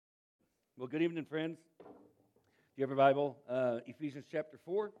Well, good evening, friends. Do you have a Bible? Ephesians chapter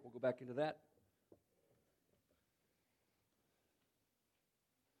 4. We'll go back into that.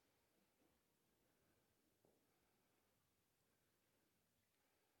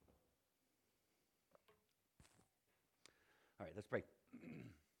 All right, let's pray.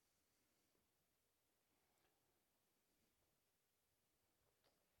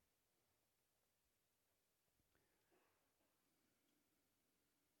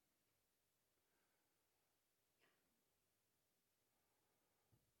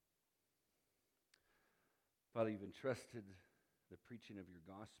 Father, you've entrusted the preaching of your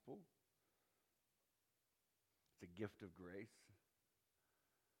gospel. It's a gift of grace.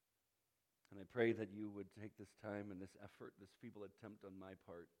 And I pray that you would take this time and this effort, this feeble attempt on my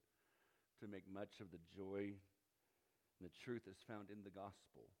part, to make much of the joy and the truth that's found in the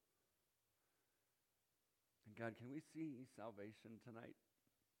gospel. And God, can we see salvation tonight?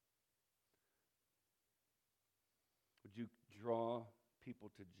 Would you draw people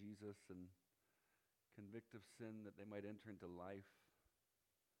to Jesus and convict of sin that they might enter into life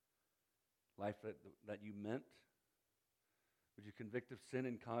that you meant? Would you convict of sin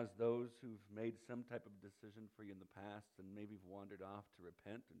and cause those who've made some type of decision for you in the past and maybe have wandered off to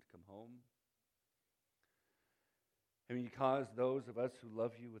repent and to come home? And would you cause those of us who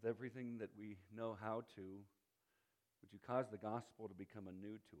love you with everything that we know how to, would you cause the gospel to become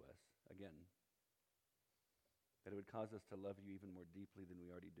anew to us again? That it would cause us to love you even more deeply than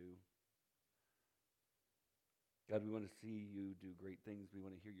we already do. God, we want to see you do great things. We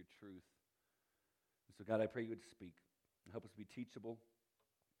want to hear your truth. And so, God, I pray you would speak. Help us be teachable.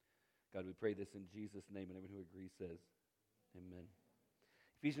 God, we pray this in Jesus' name, and everyone who agrees says, amen.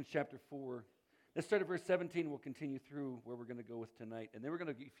 Ephesians chapter 4. Let's start at verse 17. We'll continue through where we're going to go with tonight. And then we're going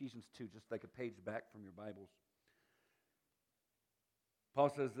to go to Ephesians 2, just like a page back from your Bibles. Paul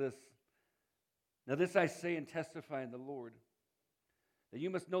says this, "Now this I say and testify in the Lord, that you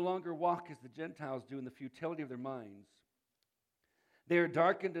must no longer walk as the Gentiles do in the futility of their minds. They are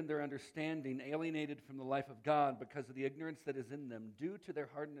darkened in their understanding, alienated from the life of God because of the ignorance that is in them, due to their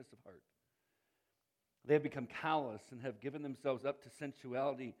hardness of heart. They have become callous and have given themselves up to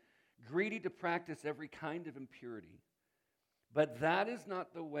sensuality, greedy to practice every kind of impurity. But that is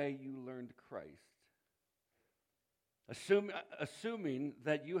not the way you learned Christ. Assuming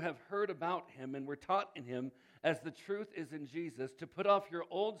that you have heard about him and were taught in him, as the truth is in Jesus, to put off your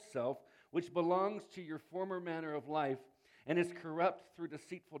old self, which belongs to your former manner of life and is corrupt through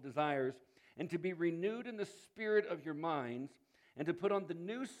deceitful desires, and to be renewed in the spirit of your minds, and to put on the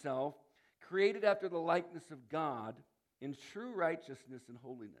new self, created after the likeness of God, in true righteousness and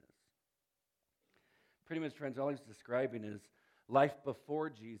holiness." Pretty much, friends, all he's describing is life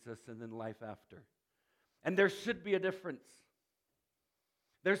before Jesus and then life after. And there should be a difference.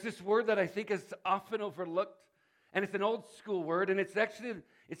 There's this word that I think is often overlooked, and it's an old school word, and it's actually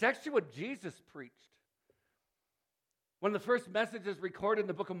what Jesus preached. One of the first messages recorded in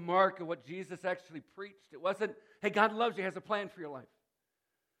the book of Mark of what Jesus actually preached, it wasn't, hey, God loves you, he has a plan for your life.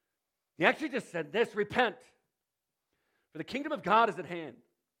 He actually just said this, repent, for the kingdom of God is at hand.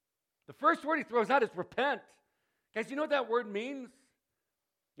 The first word he throws out is repent. Guys, you know what that word means?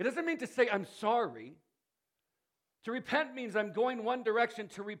 It doesn't mean to say I'm sorry. To repent means I'm going one direction.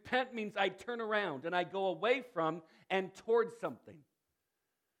 To repent means I turn around and I go away from and towards something.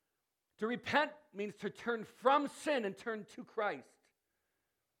 To repent means to turn from sin and turn to Christ.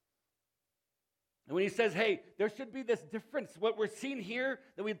 And when he says, hey, there should be this difference, what we're seeing here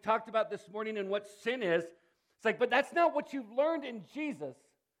that we've talked about this morning and what sin is, it's like, but that's not what you've learned in Jesus.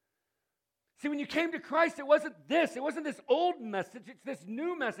 See, when you came to Christ, it wasn't this old message, it's this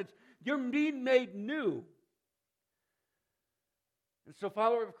new message. You're being made new. And so,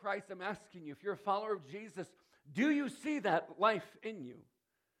 follower of Christ, I'm asking you, if you're a follower of Jesus, do you see that life in you?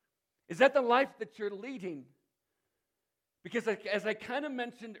 Is that the life that you're leading? Because as I kind of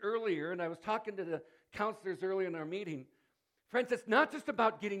mentioned earlier, and I was talking to the counselors earlier in our meeting, friends, it's not just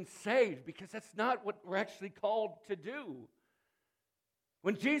about getting saved, because that's not what we're actually called to do.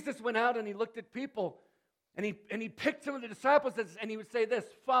 When Jesus went out and he looked at people, and he picked some of the disciples, and he would say this,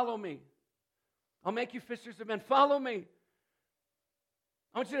 follow me. I'll make you fishers of men. Follow me.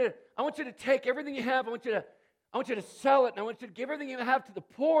 I want you to take everything you have. I want you to sell it, and I want you to give everything you have to the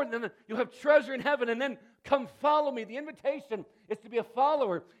poor, and then you'll have treasure in heaven, and then come follow me. The invitation is to be a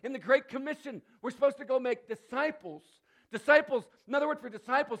follower. In the Great Commission, we're supposed to go make disciples. Disciples, another word for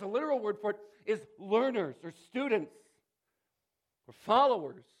disciples, a literal word for it, is learners or students or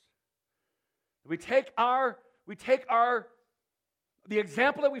followers. The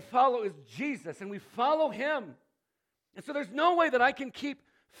example that we follow is Jesus, and we follow him. And so there's no way that I can keep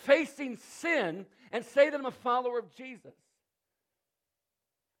facing sin and say that I'm a follower of Jesus.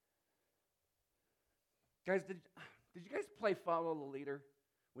 Guys, did you guys play Follow the Leader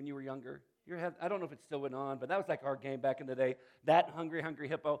when you were younger? I don't know if it still went on, but that was like our game back in the day. That Hungry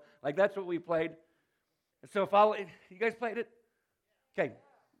Hippo, like that's what we played. And so you guys played it? Okay,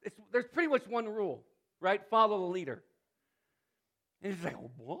 there's pretty much one rule, right? Follow the leader. And he's like, oh,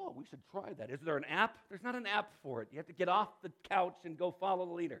 whoa, we should try that. Is there an app? There's not an app for it. You have to get off the couch and go follow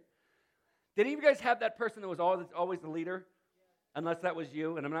the leader. Did any of you guys have that person that was always the leader? Unless that was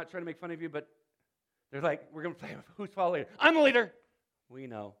you, and I'm not trying to make fun of you, but they're like, we're going to play who's follow the leader. I'm the leader. We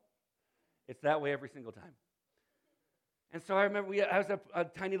know. It's that way every single time. And so I remember I was at a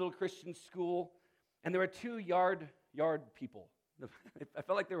tiny little Christian school, and there were two yard people. I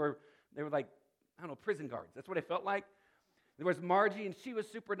felt like they were like, I don't know, prison guards. That's what it felt like. There was Margie, and she was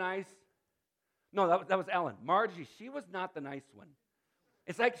super nice. No, that was Ellen. Margie, she was not the nice one.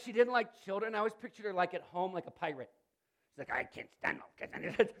 It's like she didn't like children. I always pictured her like at home like a pirate. She's like, I can't stand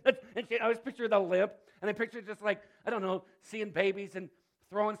them. And I always pictured the limp, and I pictured just like, I don't know, seeing babies and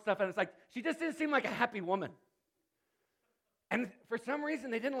throwing stuff, and it's like, she just didn't seem like a happy woman. And for some reason,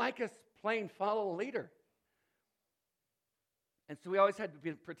 they didn't like us playing follow the leader. And so we always had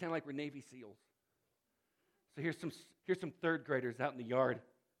to pretend like we're Navy SEALs. So here's some third graders out in the yard.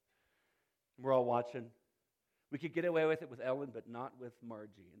 We're all watching. We could get away with it with Ellen, but not with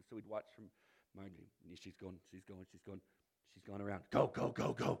Margie. And so we'd watch from Margie. She's going around.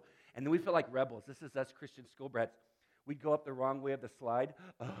 Go. And then we feel like rebels. This is us Christian school brats. We'd go up the wrong way of the slide.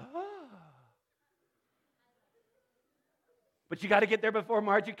 But you got to get there before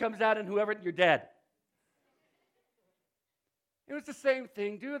Margie comes out and you're dead. It was the same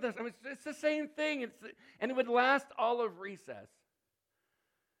thing. Do this. I mean, it's the same thing. And it would last all of recess.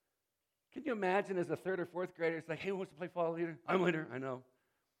 Can you imagine as a third or fourth grader, it's like, hey, who wants to play follow leader? I'm leader, I know.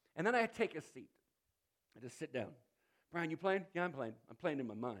 And then I take a seat. I just sit down. Brian, you playing? Yeah, I'm playing. I'm playing in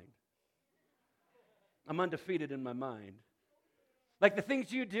my mind. I'm undefeated in my mind. Like the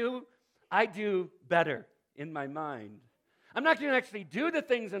things you do, I do better in my mind. I'm not going to actually do the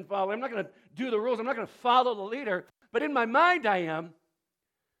things and follow. I'm not going to do the rules. I'm not going to follow the leader. But in my mind, I am.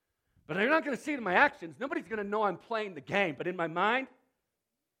 But they're not going to see it in my actions. Nobody's going to know I'm playing the game. But in my mind,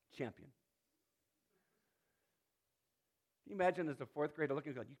 champion. Can you imagine as a fourth grader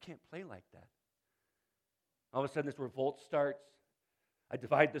looking and going, you can't play like that. All of a sudden, this revolt starts. I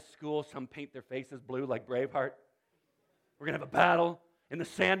divide the school. Some paint their faces blue like Braveheart. We're going to have a battle in the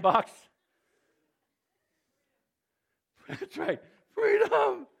sandbox. That's right.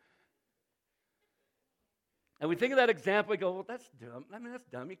 Freedom. And we think of that example, we go, well, that's dumb. I mean, that's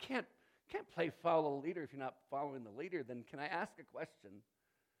dumb. You can't play follow the leader if you're not following the leader. Then can I ask a question?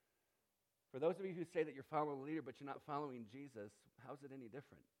 For those of you who say that you're following the leader, but you're not following Jesus, how's it any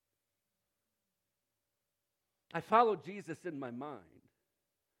different? I follow Jesus in my mind.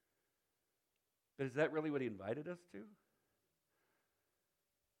 But is that really what he invited us to?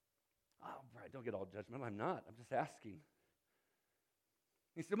 Oh, Brian, don't get all judgmental. I'm not. I'm just asking.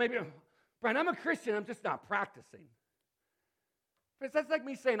 He said, maybe, Brian, I'm a Christian. I'm just not practicing. But that's like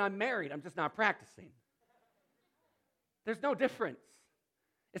me saying I'm married. I'm just not practicing. There's no difference.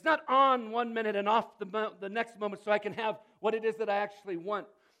 It's not on one minute and off the next moment so I can have what it is that I actually want.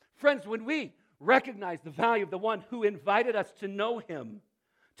 Friends, when we recognize the value of the one who invited us to know him,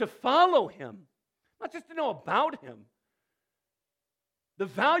 to follow him, not just to know about him, the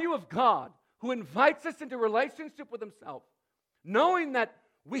value of God who invites us into relationship with himself, knowing that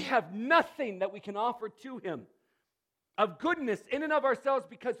we have nothing that we can offer to him of goodness in and of ourselves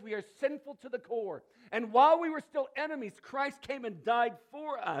because we are sinful to the core. And while we were still enemies, Christ came and died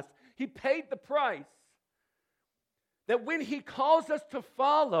for us. He paid the price. That when he calls us to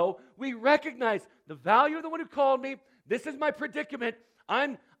follow, we recognize the value of the one who called me. This is my predicament.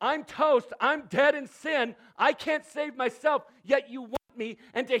 I'm toast. I'm dead in sin. I can't save myself, yet you want me.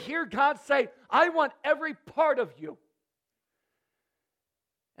 And to hear God say, I want every part of you.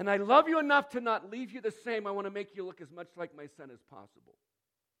 And I love you enough to not leave you the same. I want to make you look as much like my son as possible.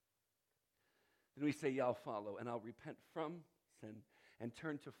 Then we say, yeah, I'll follow, and I'll repent from sin and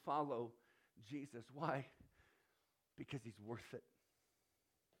turn to follow Jesus. Why? Because he's worth it.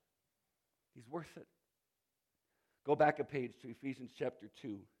 He's worth it. Go back a page to Ephesians chapter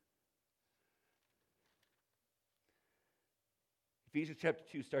 2. Ephesians chapter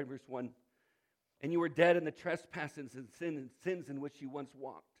 2, starting verse 1. And you were dead in the trespasses and sins in which you once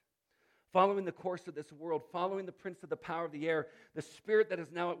walked, following the course of this world, following the prince of the power of the air, the spirit that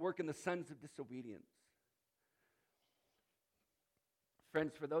is now at work in the sons of disobedience.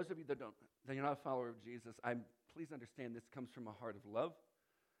 Friends, for those of you that you're not a follower of Jesus, please understand this comes from a heart of love,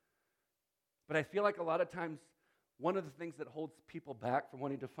 But I feel like a lot of times one of the things that holds people back from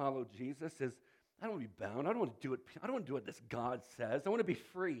wanting to follow Jesus is, I don't want to be bound. I don't want to do it. I don't want to do what this God says. I want to be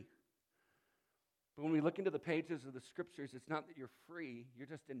free. But when we look into the pages of the scriptures, it's not that you're free. You're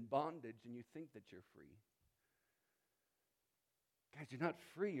just in bondage and you think that you're free. Guys, you're not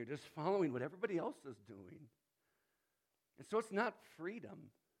free. You're just following what everybody else is doing. And so it's not freedom.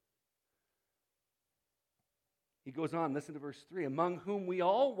 He goes on, listen to verse 3. Among whom we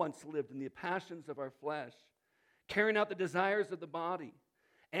all once lived in the passions of our flesh, carrying out the desires of the body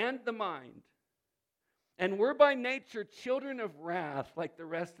and the mind. And we're by nature children of wrath like the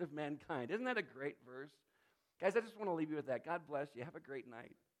rest of mankind. Isn't that a great verse? Guys, I just want to leave you with that. God bless you. Have a great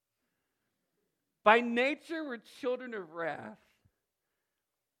night. By nature, we're children of wrath.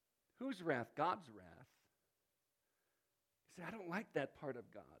 Whose wrath? God's wrath. You say, I don't like that part of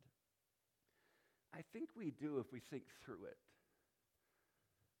God. I think we do if we think through it.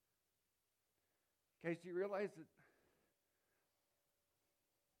 Guys, do you realize that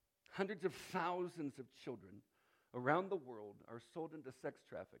hundreds of thousands of children around the world are sold into sex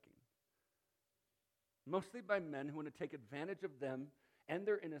trafficking? Mostly by men who want to take advantage of them and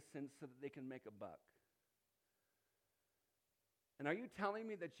their innocence so that they can make a buck. And are you telling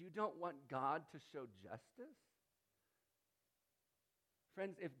me that you don't want God to show justice?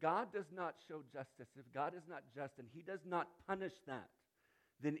 Friends, if God does not show justice, if God is not just and he does not punish that,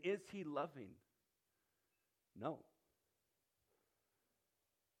 then is he loving? No.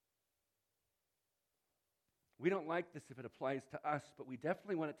 We don't like this if it applies to us, but we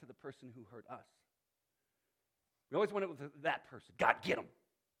definitely want it to the person who hurt us. We always want it with that person. God, get them.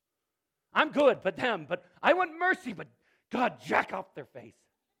 I'm good, but them. But I want mercy, but God, jack off their face.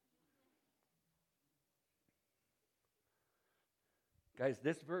 Guys,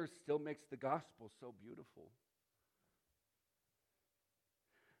 this verse still makes the gospel so beautiful.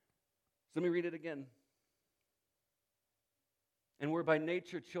 So let me read it again. And we're by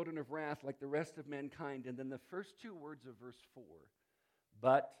nature children of wrath like the rest of mankind. And then the first two words of verse 4,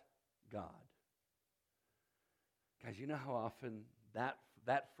 but God. Guys, you know how often that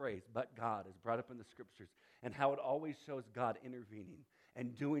phrase, but God, is brought up in the scriptures, and how it always shows God intervening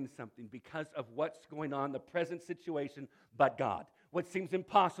and doing something because of what's going on, the present situation, but God. What seems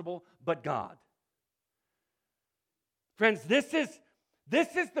impossible, but God. Friends, this is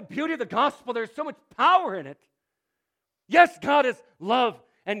the beauty of the gospel. There's so much power in it. Yes, God is love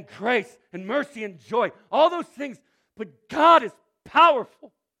and grace and mercy and joy, all those things, but God is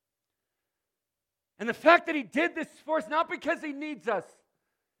powerful. And the fact that he did this for us, not because he needs us.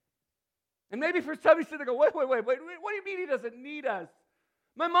 And maybe for some, you sit there and go, wait, what do you mean he doesn't need us?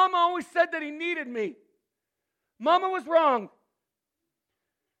 My mama always said that he needed me. Mama was wrong.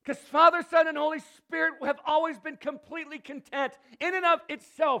 Because Father, Son, and Holy Spirit have always been completely content in and of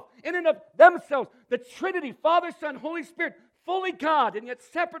itself, in and of themselves. The Trinity, Father, Son, Holy Spirit, fully God, and yet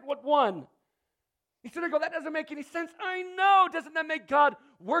separate but one. You sit there and go, that doesn't make any sense. I know. Doesn't that make God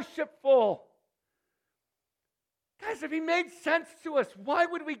worshipful? Guys, if he made sense to us, why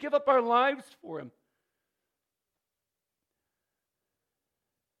would we give up our lives for him?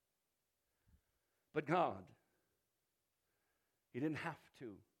 But God, he didn't have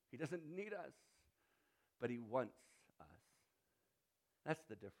to. He doesn't need us, but he wants us. That's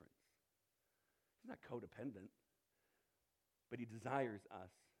the difference. He's not codependent, but he desires us.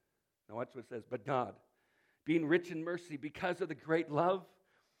 Now watch what it says. But God, being rich in mercy because of the great love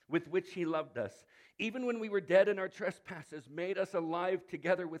with which he loved us, even when we were dead in our trespasses, made us alive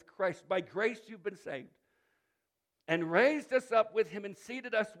together with Christ. By grace you've been saved. And raised us up with him and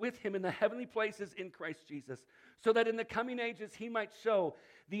seated us with him in the heavenly places in Christ Jesus, so that in the coming ages he might show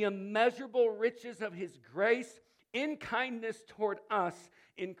the immeasurable riches of his grace in kindness toward us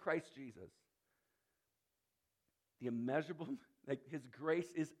in Christ Jesus. The immeasurable, like his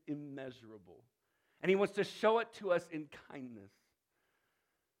grace is immeasurable. And he wants to show it to us in kindness.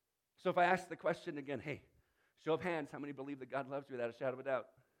 So if I ask the question again, hey, show of hands, how many believe that God loves you without a shadow of a doubt?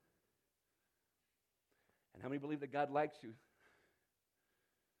 And how many believe that God likes you?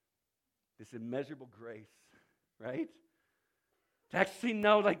 This immeasurable grace, right? To actually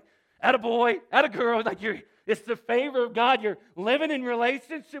know, like, attaboy, attagirl, like it's the favor of God. You're living in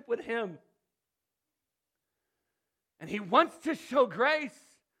relationship with him. And he wants to show grace.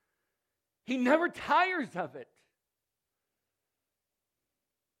 He never tires of it.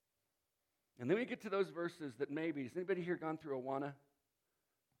 And then we get to those verses that maybe, has anybody here gone through Awana?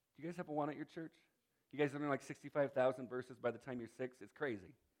 Do you guys have Awana at your church? You guys learn like 65,000 verses by the time you're 6. It's crazy.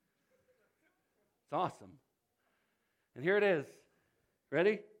 It's awesome. And here it is.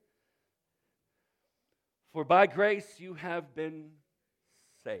 Ready? For by grace you have been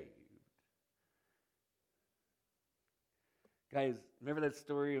saved. Guys, remember that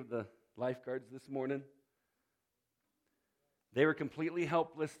story of the lifeguards this morning? They were completely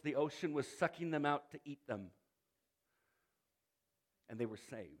helpless. The ocean was sucking them out to eat them. And they were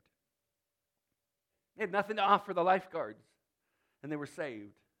saved. They had nothing to offer the lifeguards, and they were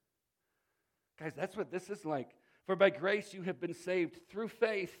saved. Guys, that's what this is like. For by grace you have been saved through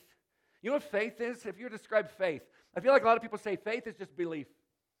faith. You know what faith is? If you describe faith, I feel like a lot of people say faith is just belief.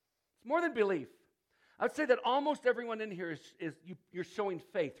 It's more than belief. I would say that almost everyone in here you're showing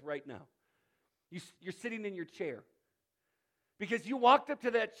faith right now. You're sitting in your chair. Because you walked up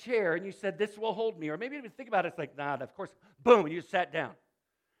to that chair and you said, this will hold me. Or maybe even think about it, it's like, nah, of course, boom, and you sat down.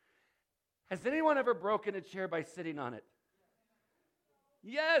 Has anyone ever broken a chair by sitting on it?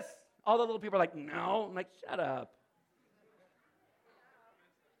 Yes. All the little people are like, no. I'm like, shut up.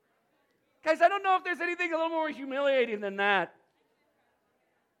 Guys, I don't know if there's anything a little more humiliating than that.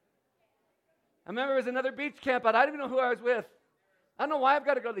 I remember there was another beach camp out. I didn't even know who I was with. I don't know why I've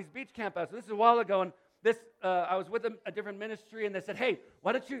got to go to these beach camp outs. This is a while ago, and I was with a different ministry, and they said, hey,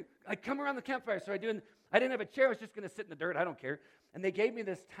 why don't you come around the campfire? So I didn't have a chair. I was just going to sit in the dirt. I don't care. And they gave me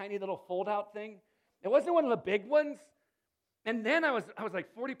this tiny little fold-out thing. It wasn't one of the big ones. And then I was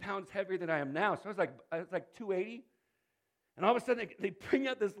like 40 pounds heavier than I am now. So I was like 280. And all of a sudden, they bring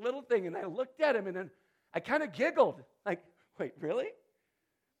out this little thing, and I looked at him, and then I kind of giggled. Like, wait, really?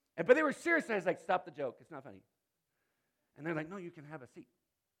 But they were serious. I was like, stop the joke. It's not funny. And they're like, no, you can have a seat.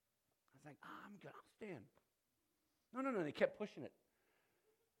 I was like, I'm good. I'll stand. No. They kept pushing it.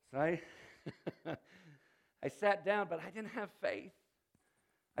 So I sat down, but I didn't have faith.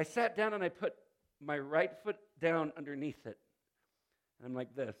 I sat down, and I put my right foot down underneath it. And I'm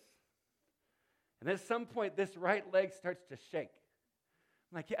like this. And at some point, this right leg starts to shake.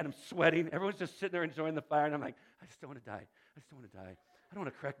 I'm like, yeah, and I'm sweating. Everyone's just sitting there enjoying the fire, and I'm like, I just don't want to die. I don't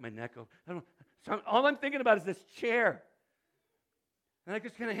want to crack my neck open. All I'm thinking about is this chair. And I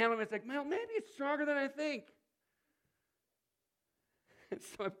just kind of handle it. It's like, well, maybe it's stronger than I think. And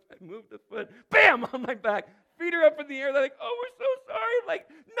so I moved the foot, bam, on my back. Feet are up in the air. They're like, oh, we're so sorry. I'm like,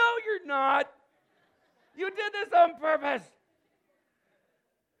 no, you're not. You did this on purpose.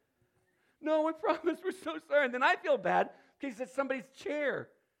 No, we promise we're so sorry. And then I feel bad because it's somebody's chair.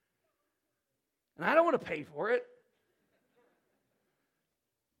 And I don't want to pay for it.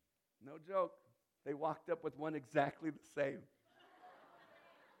 No joke. They walked up with one exactly the same.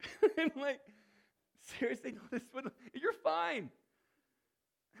 And I'm like, seriously, no, this one, you're fine.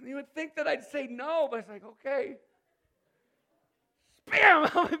 And you would think that I'd say no, but it's like, okay. Bam,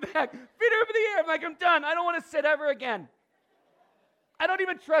 on my back, feet are up in the air. I'm like, I'm done. I don't want to sit ever again. I don't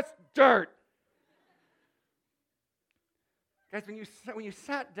even trust dirt. Guys, when you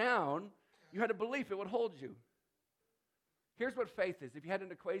sat down, you had a belief it would hold you. Here's what faith is. If you had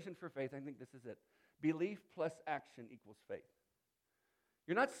an equation for faith, I think this is it. Belief plus action equals faith.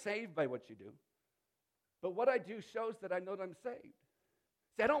 You're not saved by what you do, but what I do shows that I know that I'm saved.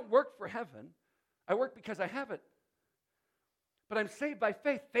 See, I don't work for heaven. I work because I have it. But I'm saved by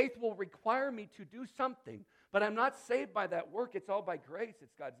faith. Faith will require me to do something, but I'm not saved by that work. It's all by grace.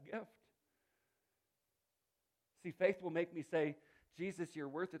 It's God's gift. See, faith will make me say, Jesus, you're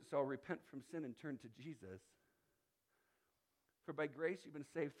worth it, so I'll repent from sin and turn to Jesus. For by grace you've been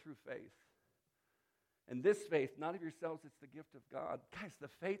saved through faith. And this faith, not of yourselves, it's the gift of God. Guys, the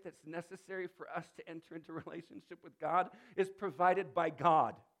faith that's necessary for us to enter into relationship with God is provided by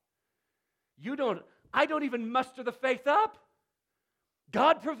God. I don't even muster the faith up.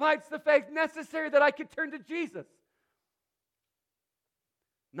 God provides the faith necessary that I could turn to Jesus.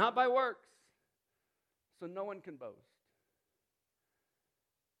 Not by works. So no one can boast.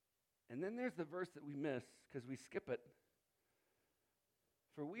 And then there's the verse that we miss because we skip it.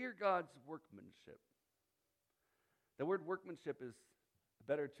 For we are God's workmanship. The word workmanship is, a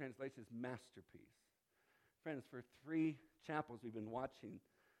better translation is masterpiece. Friends, for 3 chapels we've been watching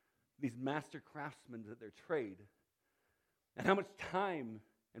these master craftsmen at their trade and how much time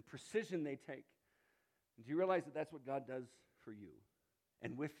and precision they take. And do you realize that that's what God does for you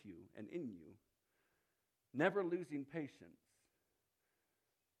and with you and in you? Never losing patience.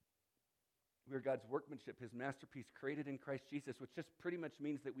 We are God's workmanship, his masterpiece, created in Christ Jesus, which just pretty much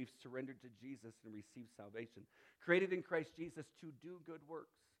means that we've surrendered to Jesus and received salvation. Created in Christ Jesus to do good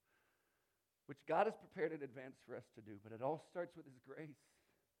works, which God has prepared in advance for us to do. But it all starts with his grace.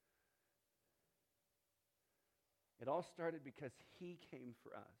 It all started because he came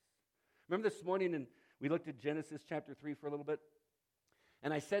for us. Remember this morning, and we looked at Genesis chapter 3 for a little bit?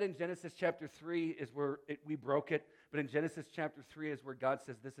 And I said in Genesis chapter 3 is where we broke it, but in Genesis chapter 3 is where God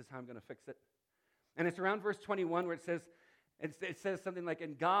says, this is how I'm going to fix it. And it's around verse 21 where it says something like,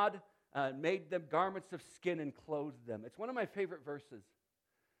 and God made them garments of skin and clothed them. It's one of my favorite verses.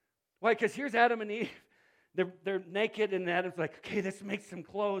 Why? Because here's Adam and Eve. They're naked, and Adam's like, okay, let's make some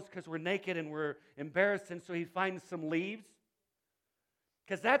clothes because we're naked and we're embarrassed. And so he finds some leaves.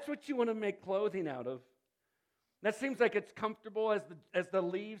 Because that's what you want to make clothing out of. That seems like it's comfortable as the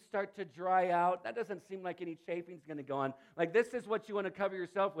leaves start to dry out. That doesn't seem like any chafing's going to go on. Like, this is what you want to cover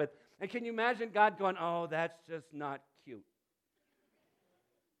yourself with. And can you imagine God going, oh, that's just not cute?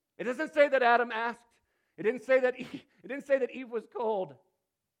 It doesn't say that Adam asked. It didn't say that Eve was cold.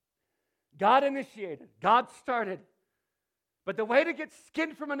 God initiated. God started. But the way to get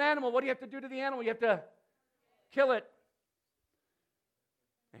skin from an animal, what do you have to do to the animal? You have to kill it.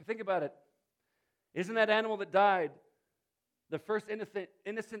 And think about it. Isn't that animal that died the first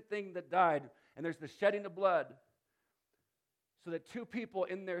innocent thing that died? And there's the shedding of blood so that two people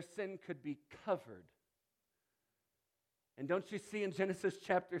in their sin could be covered. And don't you see in Genesis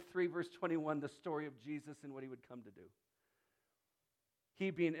chapter 3, verse 21, the story of Jesus and what he would come to do?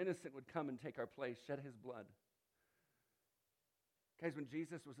 He, being innocent, would come and take our place, shed his blood. Guys, when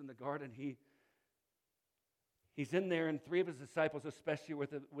Jesus was in the garden, he's in there, and three of his disciples especially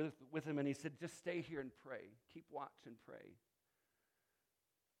with him, and he said, just stay here and pray. Keep watch and pray.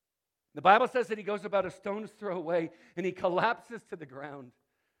 The Bible says that he goes about a stone's throw away, and he collapses to the ground.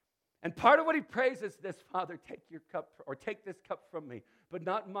 And part of what he prays is this: Father, take your cup, or take this cup from me, but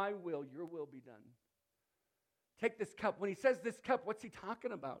not my will, your will be done. Take this cup. When he says this cup, what's he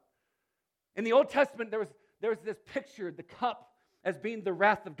talking about? In the Old Testament, there was this picture, the cup, as being the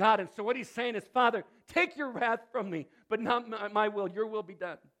wrath of God. And so what he's saying is, Father, take your wrath from me, but not my will, your will be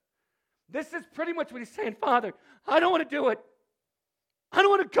done. This is pretty much what he's saying. Father, I don't want to do it. I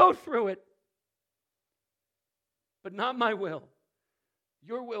don't want to go through it. But not my will,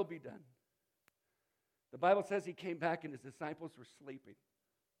 your will be done. The Bible says he came back and his disciples were sleeping.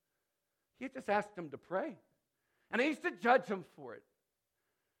 He had just asked them to pray. And I used to judge him for it.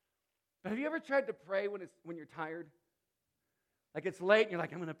 But have you ever tried to pray when you're tired? Like it's late and you're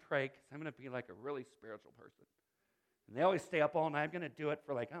like, I'm going to pray because I'm going to be like a really spiritual person. And they always stay up all night. I'm going to do it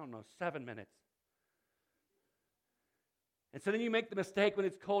for 7 minutes. And so then you make the mistake when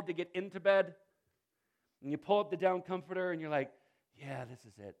it's cold to get into bed. And you pull up the down comforter and you're like, yeah, this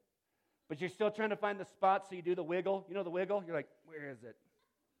is it. But you're still trying to find the spot, so you do the wiggle. You know the wiggle? You're like, where is it?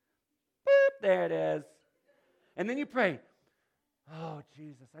 Boop, there it is. And then you pray, oh,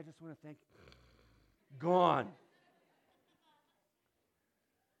 Jesus, I just want to thank you. Gone.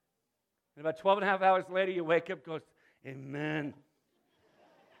 And about 12 and a half hours later, you wake up, goes, amen.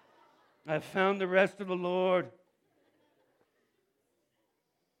 I found the rest of the Lord.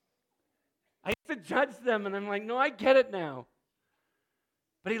 I used to judge them, and I'm like, no, I get it now.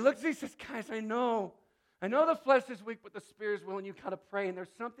 But he looks and he says, guys, I know the flesh is weak, but the spirit is willing. You've got to pray. And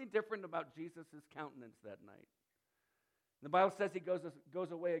there's something different about Jesus' countenance that night. The Bible says he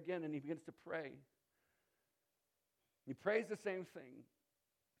goes away again, and he begins to pray. He prays the same thing.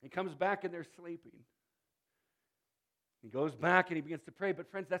 He comes back, and they're sleeping. He goes back, and he begins to pray. But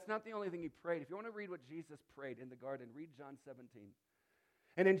friends, that's not the only thing he prayed. If you want to read what Jesus prayed in the garden, read John 17.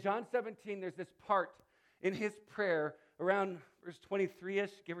 And in John 17, there's this part in his prayer around verse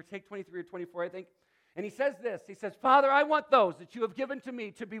 23-ish, give or take 23 or 24, I think. And he says this. He says, Father, I want those that you have given to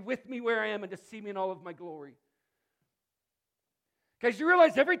me to be with me where I am and to see me in all of my glory. Guys, you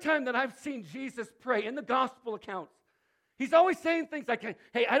realize every time that I've seen Jesus pray in the gospel accounts, he's always saying things like,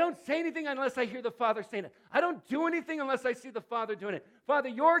 hey, I don't say anything unless I hear the Father saying it. I don't do anything unless I see the Father doing it. Father,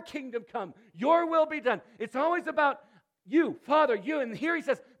 your kingdom come. Your will be done. It's always about you, Father, you. And here he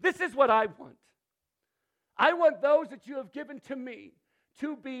says, this is what I want. I want those that you have given to me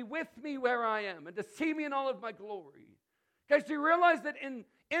to be with me where I am and to see me in all of my glory. Guys, do you realize that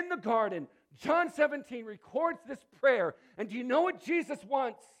in the garden, John 17 records this prayer, and do you know what Jesus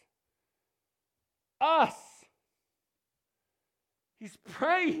wants? Us. He's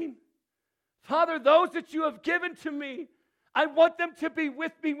praying, Father, those that you have given to me, I want them to be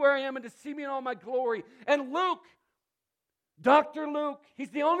with me where I am and to see me in all my glory. And Luke, Dr. Luke,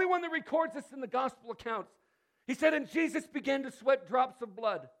 he's the only one that records this in the gospel accounts. He said, and Jesus began to sweat drops of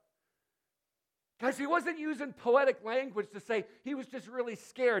blood. Guys, he wasn't using poetic language to say he was just really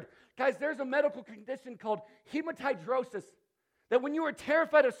scared. Guys, there's a medical condition called hematidrosis, that when you are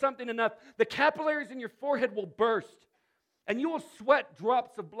terrified of something enough, the capillaries in your forehead will burst, and you will sweat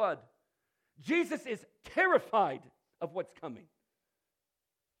drops of blood. Jesus is terrified of what's coming.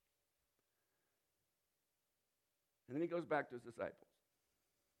 And then he goes back to his disciples,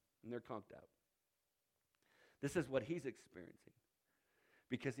 and they're conked out. This is what he's experiencing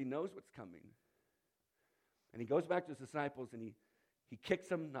because he knows what's coming. And he goes back to his disciples, and He kicks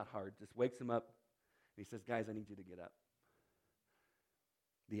him, not hard, just wakes him up. And he says, guys, I need you to get up.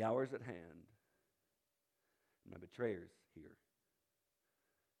 The hour's at hand. My betrayer's here.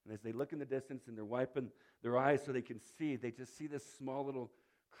 And as they look in the distance and they're wiping their eyes so they can see, they just see this small little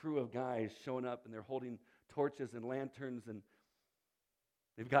crew of guys showing up, and they're holding torches and lanterns, and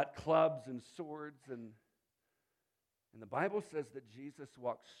they've got clubs and swords. And the Bible says that Jesus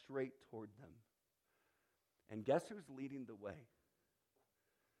walked straight toward them. And guess who's leading the way?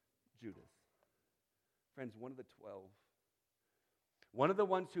 Judas. Friends, one of the 12. One of the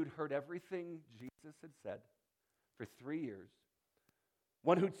ones who'd heard everything Jesus had said for 3 years.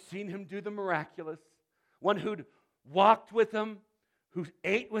 One who'd seen him do the miraculous. One who'd walked with him, who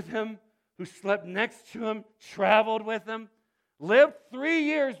ate with him, who slept next to him, traveled with him, lived 3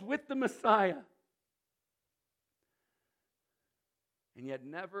 years with the Messiah. And yet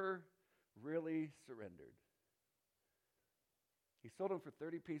never really surrendered. He sold him for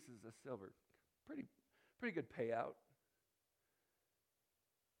 30 pieces of silver. Pretty good payout.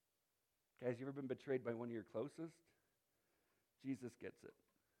 Guys, you ever been betrayed by one of your closest? Jesus gets it.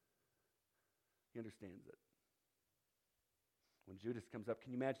 He understands it. When Judas comes up,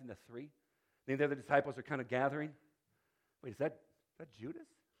 can you imagine the three? The other disciples are kind of gathering. Wait, is that Judas?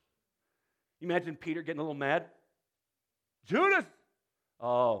 You imagine Peter getting a little mad? Judas!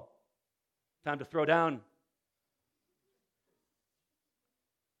 Oh, time to throw down.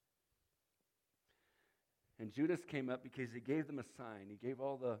 And Judas came up because he gave them a sign. He gave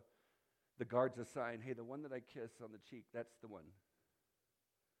all the guards a sign. Hey, the one that I kiss on the cheek, that's the one.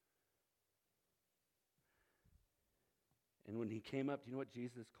 And when he came up, do you know what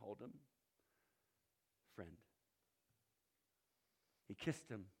Jesus called him? Friend. He kissed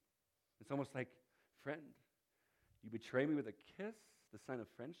him. It's almost like, friend, you betray me with a kiss, the sign of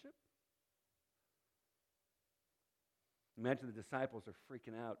friendship? Imagine the disciples are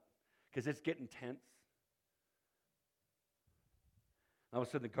freaking out because it's getting tense. All of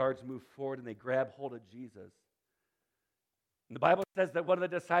a sudden, the guards move forward and they grab hold of Jesus. And the Bible says that one of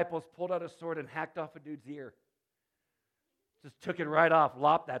the disciples pulled out a sword and hacked off a dude's ear. Just took it right off,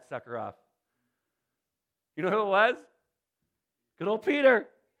 lopped that sucker off. You know who it was? Good old Peter.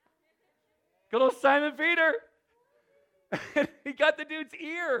 Good old Simon Peter. He got the dude's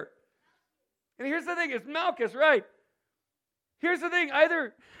ear. And here's the thing, it's Malchus, right? Here's the thing,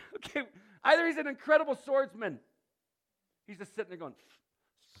 either he's an incredible swordsman. He's just sitting there going,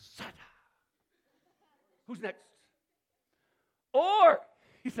 Sada. Who's next? Or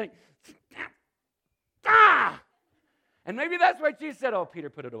he's saying, ah! And maybe that's why Jesus said, oh, Peter,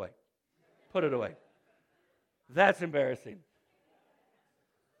 put it away. Put it away. That's embarrassing.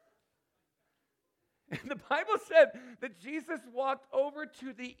 And the Bible said that Jesus walked over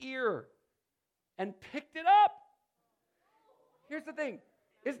to the ear and picked it up. Here's the thing.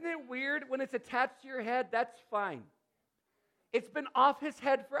 Isn't it weird when it's attached to your head? That's fine. It's been off his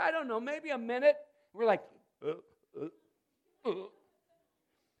head for, I don't know, maybe a minute. We're like,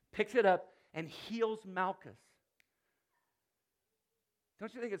 picks it up and heals Malchus.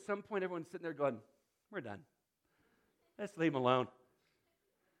 Don't you think at some point everyone's sitting there going, we're done. Let's leave him alone.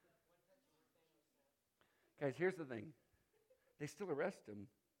 Guys, here's the thing. They still arrest him.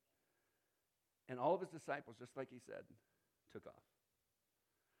 And all of his disciples, just like he said, took off.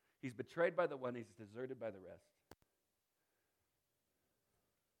 He's betrayed by the one, he's deserted by the rest.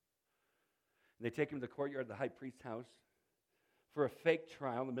 And they take him to the courtyard of the high priest's house for a fake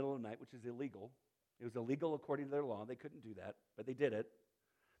trial in the middle of the night, which is illegal. It was illegal according to their law. They couldn't do that, but they did it.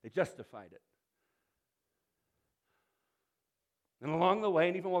 They justified it. And along the way,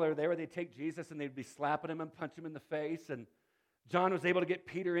 and even while they were there, they'd take Jesus and they'd be slapping him and punch him in the face. And John was able to get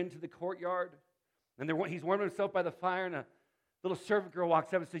Peter into the courtyard. And he's warming himself by the fire, and a little servant girl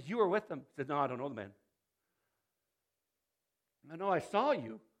walks up and says, you were with them. He said, no, I don't know the man. No, I saw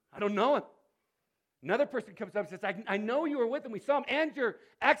you. I don't know him. Another person comes up and says, I know you were with him. We saw him, and your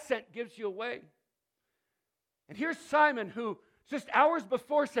accent gives you away. And here's Simon, who just hours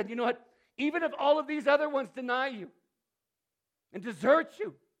before said, you know what? Even if all of these other ones deny you and desert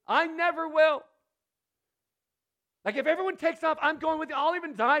you, I never will. Like if everyone takes off, I'm going with you. I'll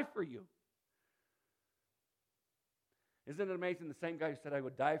even die for you. Isn't it amazing? The same guy who said I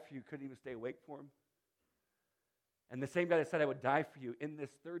would die for you couldn't even stay awake for him. And the same guy that said I would die for you in this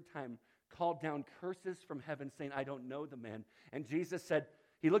third time called down curses from heaven saying, I don't know the man. And Jesus said,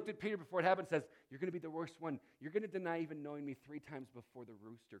 he looked at Peter before it happened and says, you're going to be the worst one. You're going to deny even knowing me 3 times before the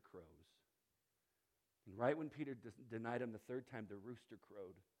rooster crows. And right when Peter denied him the third time, the rooster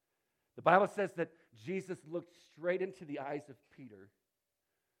crowed. The Bible says that Jesus looked straight into the eyes of Peter.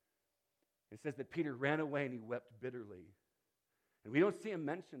 It says that Peter ran away and he wept bitterly. And we don't see him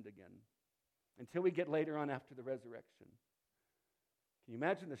mentioned again until we get later on after the resurrection. Can you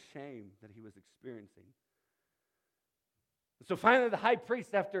imagine the shame that he was experiencing? So finally, the high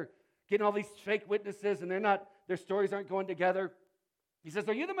priest, after getting all these fake witnesses and their stories aren't going together, he says,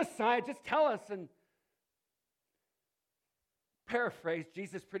 "Are you the Messiah? Just tell us." And paraphrase,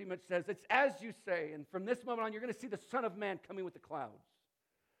 Jesus pretty much says, "It's as you say, and from this moment on, you're going to see the Son of Man coming with the clouds."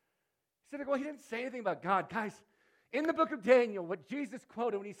 He said, "Well, he didn't say anything about God." Guys, in the book of Daniel, what Jesus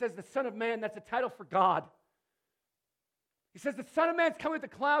quoted when he says the Son of Man, that's a title for God. He says the Son of Man's coming with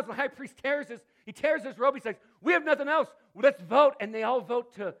the clouds, and the high priest tears his robe. He says, "We have nothing else. Let's vote." And they all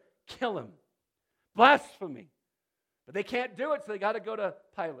vote to kill him. Blasphemy. But they can't do it, so they got to go to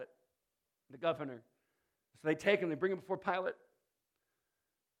Pilate, the governor. So they take him, they bring him before Pilate.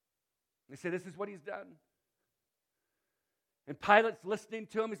 They say, "This is what he's done." And Pilate's listening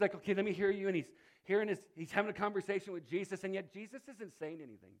to him. He's like, "Okay, let me hear you." And he's having a conversation with Jesus, and yet Jesus isn't saying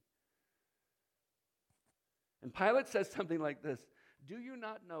anything. And Pilate says something like this: "Do you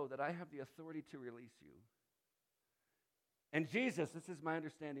not know that I have the authority to release you?" And Jesus, this is my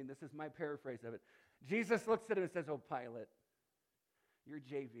understanding, this is my paraphrase of it. Jesus looks at him and says, "Oh, Pilate, you're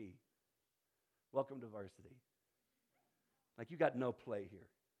JV. Welcome to varsity. Like, you got no play here.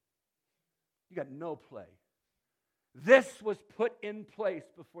 You got no play." This was put in place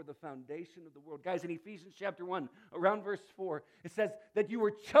before the foundation of the world. Guys, in Ephesians chapter 1, around verse 4, it says that you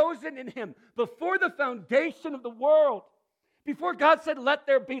were chosen in him before the foundation of the world. Before God said, "Let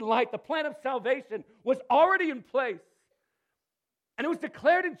there be light," the plan of salvation was already in place. And it was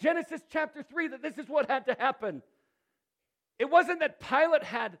declared in Genesis chapter 3 that this is what had to happen. It wasn't that Pilate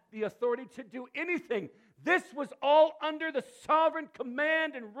had the authority to do anything. This was all under the sovereign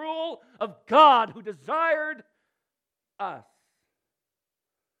command and rule of God, who desired us.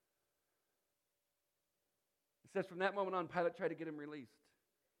 It says from that moment on, Pilate tried to get him released.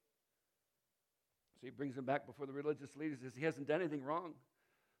 So he brings him back before the religious leaders. He says he hasn't done anything wrong,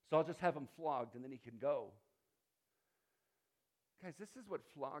 so I'll just have him flogged and then he can go. Guys, this is what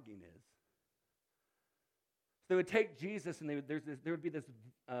flogging is. So they would take Jesus and there would be this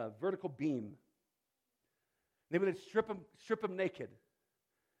vertical beam. They would strip him naked.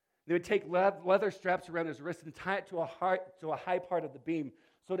 They would take leather straps around his wrist and tie it to a high part of the beam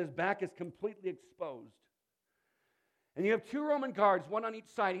so that his back is completely exposed. And you have two Roman guards, one on each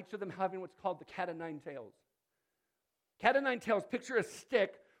side, each of them having what's called the cat o' nine tails. Cat o' nine tails, picture a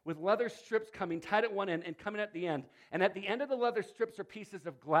stick with leather strips coming, tied at one end and coming at the end. And at the end of the leather strips are pieces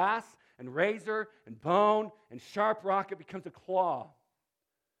of glass and razor and bone and sharp rock. It becomes a claw.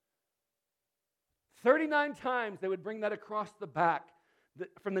 39 times they would bring that across the back,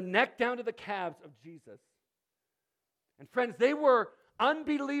 from the neck down to the calves of Jesus. And friends, they were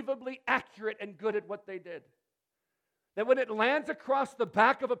unbelievably accurate and good at what they did. That when it lands across the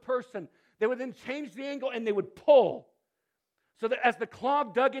back of a person, they would then change the angle and they would pull. So that as the claw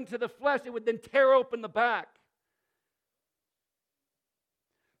dug into the flesh, it would then tear open the back.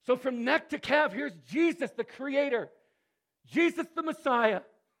 So from neck to calf, here's Jesus, the Creator. Jesus, the Messiah.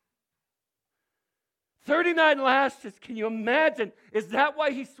 39 lashes, can you imagine? Is that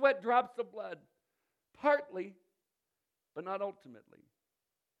why he sweat drops of blood? Partly, but not ultimately.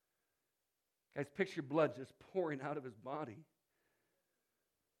 Guys, picture blood just pouring out of his body.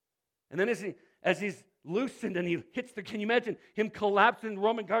 And then as he's loosened and he hits can you imagine him collapsing? The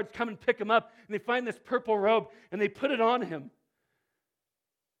Roman guards come and pick him up, and they find this purple robe, and they put it on him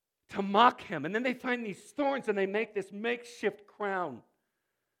to mock him. And then they find these thorns, and they make this makeshift crown.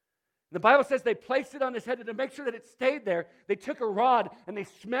 The Bible says they placed it on his head, and to make sure that it stayed there, they took a rod and they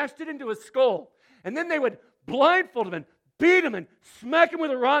smashed it into his skull. And then they would blindfold him and beat him and smack him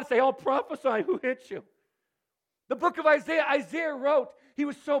with a rod and say, "I'll prophesy who hit you." The book of Isaiah wrote, he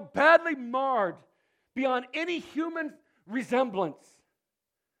was so badly marred beyond any human resemblance.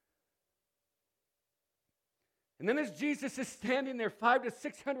 And then as Jesus is standing there, 500 to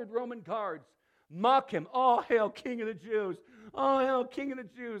 600 Roman guards mock him. "Oh, hail, King of the Jews. Oh, hail, King of the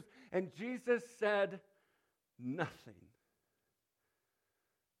Jews." And Jesus said nothing.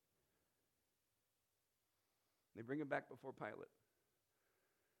 They bring him back before Pilate.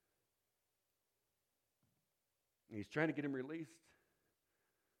 And he's trying to get him released.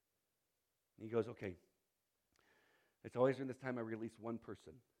 And he goes, "Okay, it's always during this time I release one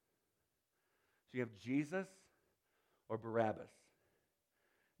person." So you have Jesus or Barabbas.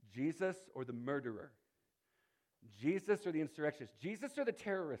 Jesus or the murderer. Jesus or the insurrectionist. Jesus or the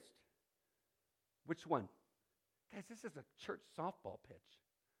terrorist. Which one? Guys, this is a church softball pitch.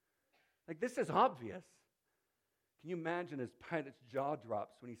 Like, this is obvious. Can you imagine as Pilate's jaw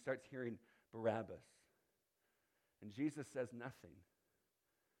drops when he starts hearing Barabbas? And Jesus says nothing.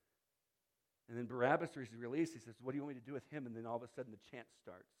 And then Barabbas is released. He says, what do you want me to do with him? And then all of a sudden the chant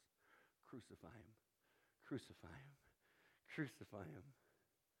starts. Crucify him. Crucify him. Crucify him.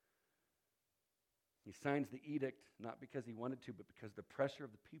 He signs the edict, not because he wanted to, but because the pressure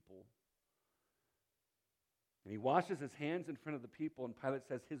of the people. And he washes his hands in front of the people, and Pilate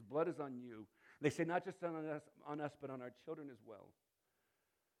says, his blood is on you. They say, not just on us, but on our children as well.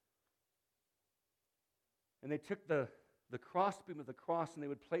 And they took the crossbeam of the cross, and they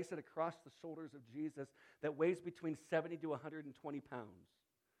would place it across the shoulders of Jesus that weighs between 70 to 120 pounds.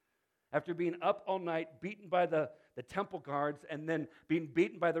 After being up all night, beaten by the temple guards, and then being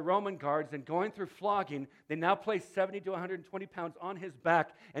beaten by the Roman guards and going through flogging, they now place 70 to 120 pounds on his back,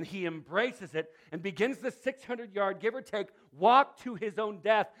 and he embraces it and begins the 600-yard, give or take, walk to his own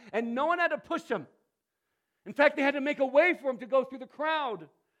death. And no one had to push him. In fact, they had to make a way for him to go through the crowd.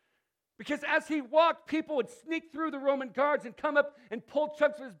 Because as he walked, people would sneak through the Roman guards and come up and pull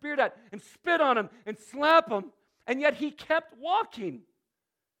chunks of his beard out and spit on him and slap him. And yet he kept walking.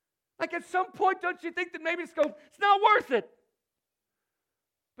 Like at some point, don't you think that maybe it's not worth it?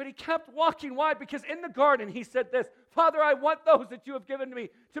 But he kept walking. Why? Because in the garden he said this, Father, I want those that you have given to me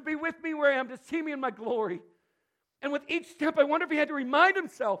to be with me where I am, to see me in my glory. And with each step, I wonder if he had to remind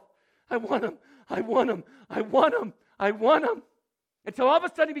himself, I want him, I want him, I want him, I want him. Until all of a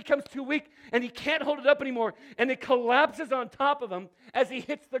sudden he becomes too weak and he can't hold it up anymore. And it collapses on top of him as he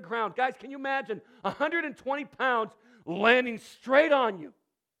hits the ground. Guys, can you imagine 120 pounds landing straight on you?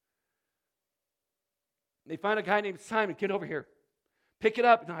 They find a guy named Simon. Get over here. Pick it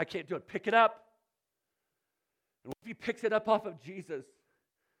up. No, I can't do it. Pick it up. And what if he picks it up off of Jesus?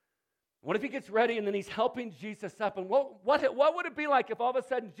 What if he gets ready and then he's helping Jesus up? And what would it be like if all of a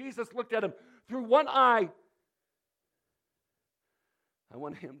sudden Jesus looked at him through one eye? I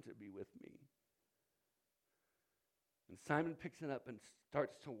want him to be with me. And Simon picks it up and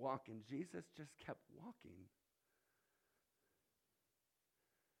starts to walk, and Jesus just kept walking.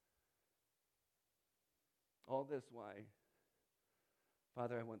 All this why?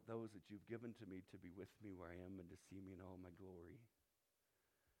 Father, I want those that you've given to me to be with me where I am and to see me in all my glory.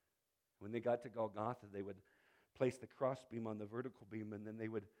 When they got to Golgotha, they would place the crossbeam on the vertical beam, and then they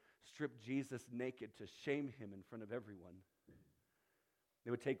would strip Jesus naked to shame him in front of everyone. They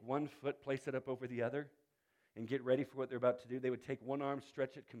would take one foot, place it up over the other, and get ready for what they're about to do. They would take one arm,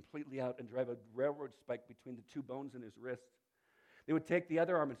 stretch it completely out, and drive a railroad spike between the two bones in his wrist. They would take the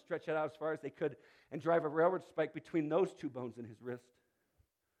other arm and stretch it out as far as they could and drive a railroad spike between those two bones in his wrist.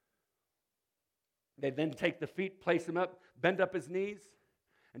 They'd then take the feet, place them up, bend up his knees,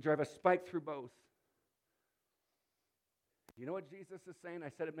 and drive a spike through both. You know what Jesus is saying?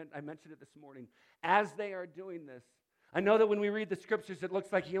 I mentioned it this morning. As they are doing this, I know that when we read the scriptures, it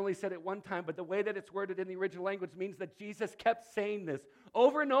looks like he only said it one time, but the way that it's worded in the original language means that Jesus kept saying this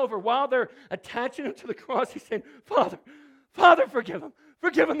over and over while they're attaching him to the cross. He's saying, Father, Father, forgive them.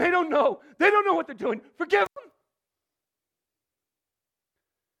 Forgive them. They don't know. They don't know what they're doing. Forgive them.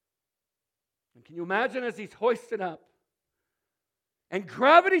 And can you imagine as he's hoisted up and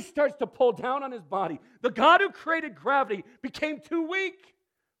gravity starts to pull down on his body, the God who created gravity became too weak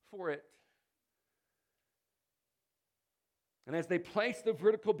for it. And as they place the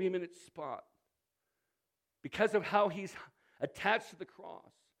vertical beam in its spot, because of how he's attached to the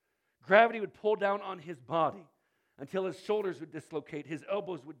cross, gravity would pull down on his body until his shoulders would dislocate, his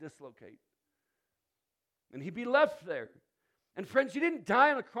elbows would dislocate. And he'd be left there. And friends, you didn't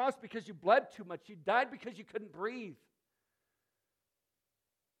die on a cross because you bled too much. You died because you couldn't breathe.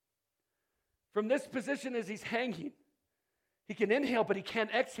 From this position as he's hanging, he can inhale, but he can't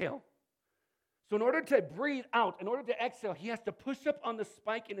exhale. So in order to breathe out, in order to exhale, he has to push up on the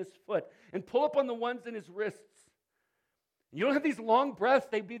spike in his foot and pull up on the ones in his wrists. You don't have these long breaths.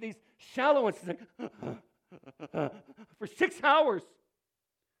 They'd be these shallow ones. Like, for 6 hours.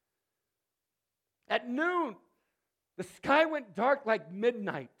 At noon, the sky went dark like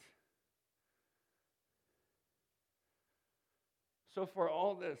midnight. So for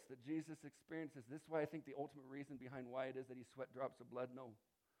all this that Jesus experiences, this is why I think the ultimate reason behind why it is that he sweat drops of blood. No.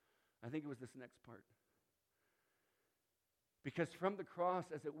 I think it was this next part. Because from the cross,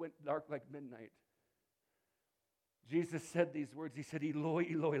 as it went dark like midnight, Jesus said these words. He said, Eloi,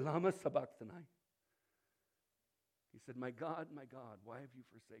 Eloi, lama sabachthani. He said, my God, why have you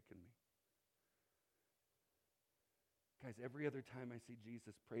forsaken me? Guys, every other time I see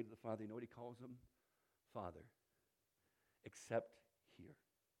Jesus pray to the Father, you know what he calls him? Father. Except here.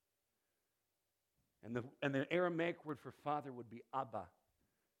 And the Aramaic word for father would be Abba.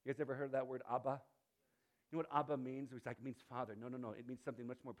 You guys ever heard of that word, Abba? You know what Abba means? It means father. No. It means something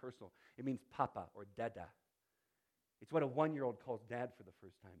much more personal. It means papa or dada. It's what a 1-year-old calls dad for the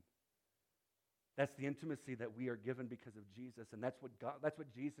first time. That's the intimacy that we are given because of Jesus, and that's what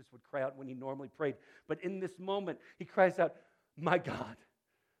Jesus would cry out when he normally prayed. But in this moment, he cries out, my God,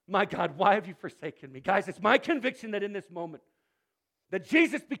 why have you forsaken me? Guys, it's my conviction that in this moment, that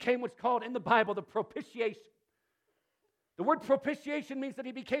Jesus became what's called in the Bible the propitiation. The word propitiation means that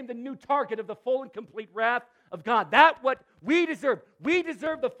he became the new target of the full and complete wrath of God. That's what we deserve. We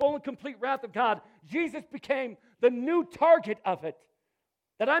deserve the full and complete wrath of God. Jesus became the new target of it.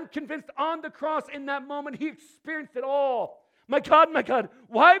 That I'm convinced on the cross in that moment, he experienced it all. My God,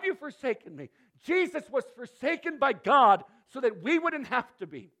 why have you forsaken me? Jesus was forsaken by God so that we wouldn't have to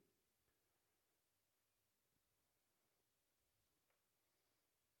be.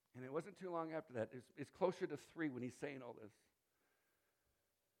 And it wasn't too long after that. It's closer to 3 when he's saying all this.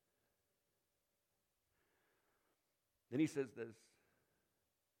 Then he says this.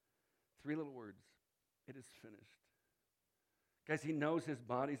 3 little words. It is finished. Guys, he knows his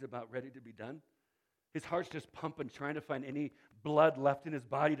body's about ready to be done. His heart's just pumping, trying to find any blood left in his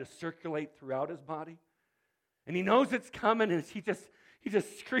body to circulate throughout his body. And he knows it's coming, and he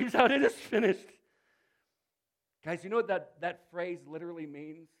just screams out, it is finished. Guys, you know what that phrase literally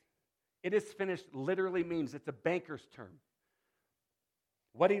means? It is finished literally means, it's a banker's term.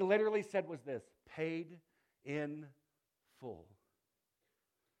 What he literally said was this, paid in full.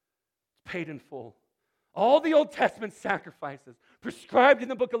 It's paid in full. All the Old Testament sacrifices prescribed in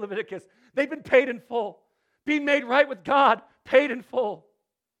the book of Leviticus, they've been paid in full. Being made right with God, paid in full.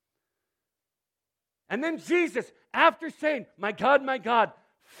 And then Jesus, after saying, my God,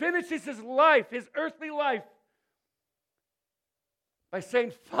 finishes his life, his earthly life, by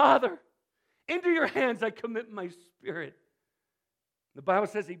saying, Father, into your hands I commit my spirit. The Bible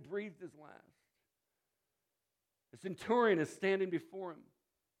says he breathed his last. The centurion is standing before him.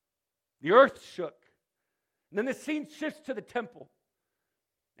 The earth shook. And then the scene shifts to the temple.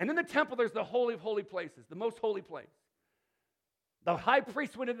 And in the temple, there's the Holy of Holy Places, the most holy place. The high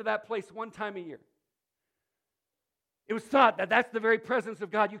priest went into that place one time a year. It was thought that that's the very presence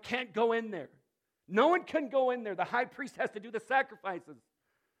of God. You can't go in there. No one can go in there. The high priest has to do the sacrifices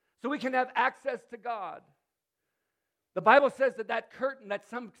so we can have access to God. The Bible says that curtain that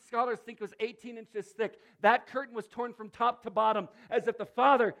some scholars think was 18 inches thick, that curtain was torn from top to bottom as if the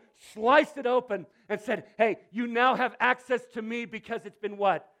Father sliced it open and said, hey, you now have access to me because it's been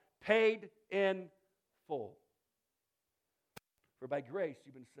what? Paid in full. For by grace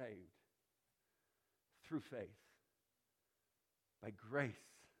you've been saved through faith. By grace,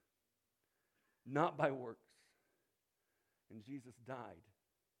 not by works. And Jesus died.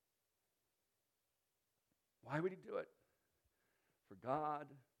 Why would he do it? For God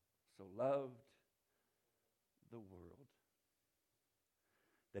so loved the world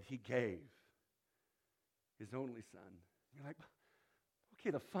that he gave his only son. You're like,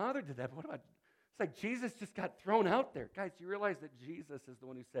 okay, the Father did that, but what about, it's like Jesus just got thrown out there. Guys, you realize that Jesus is the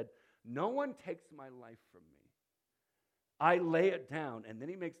one who said, no one takes my life from me. I lay it down, and then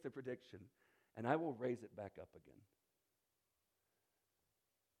he makes the prediction, and I will raise it back up again.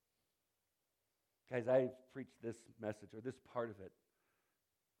 Guys, I've preached this message, or this part of it,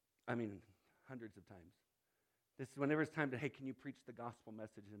 hundreds of times. Whenever it's time to, hey, can you preach the gospel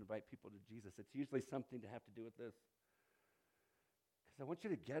message and invite people to Jesus? It's usually something to have to do with this. Because I want you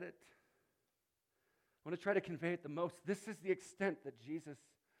to get it. I want to try to convey it the most. This is the extent that Jesus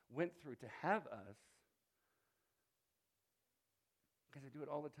went through to have us. Because I do it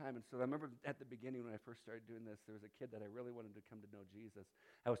all the time. And so I remember at the beginning when I first started doing this, there was a kid that I really wanted to come to know Jesus.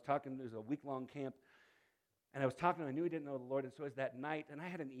 I was talking, there was a week-long camp, and I was talking to him. I knew he didn't know the Lord, and so it was that night, and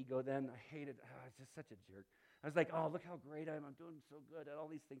I had an ego then. I hated, I was just such a jerk. I was like, oh, look how great I am. I'm doing so good at all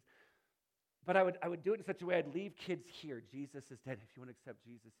these things. But I would do it in such a way, I'd leave kids here. Jesus is dead. If you want to accept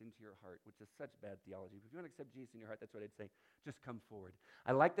Jesus into your heart, which is such bad theology, but if you want to accept Jesus in your heart, that's what I'd say. Just come forward.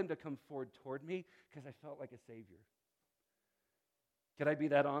 I like them to come forward toward me because I felt like a savior. Could I be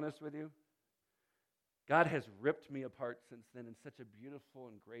that honest with you? God has ripped me apart since then in such a beautiful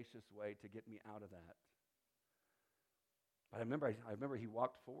and gracious way to get me out of that. But I remember he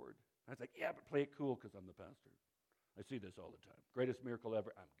walked forward. I was like, yeah, but play it cool because I'm the pastor. I see this all the time. Greatest miracle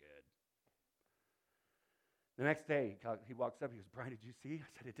ever. I'm good. The next day, he walks up. He goes, Brian, did you see? I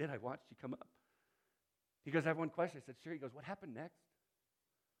said, I did. I watched you come up. He goes, I have one question. I said, sure. He goes, what happened next?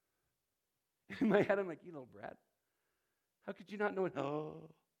 In my head, I'm like, you little brat. How could you not know it? Oh,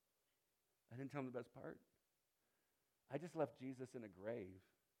 I didn't tell him the best part. I just left Jesus in a grave.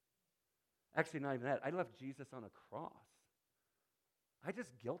 Actually, not even that. I left Jesus on a cross. I just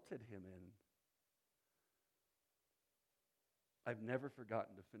guilted him in. I've never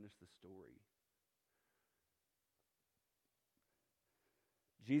forgotten to finish the story.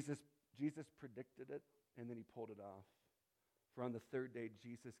 Jesus predicted it, and then he pulled it off. For on the third day,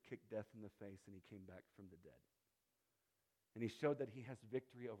 Jesus kicked death in the face, and he came back from the dead. And he showed that he has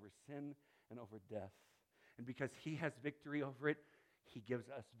victory over sin and over death. And because he has victory over it, he gives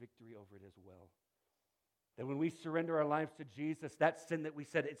us victory over it as well. That when we surrender our lives to Jesus, that sin that we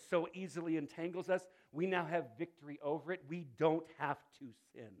said it so easily entangles us, we now have victory over it. We don't have to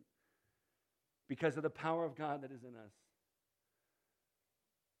sin because of the power of God that is in us.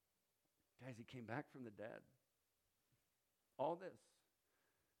 Guys, he came back from the dead. All this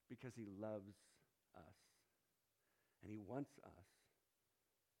because he loves us. And he wants us.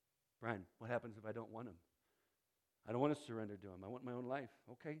 Brian, what happens if I don't want him? I don't want to surrender to him. I want my own life.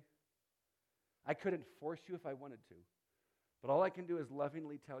 Okay. I couldn't force you if I wanted to. But all I can do is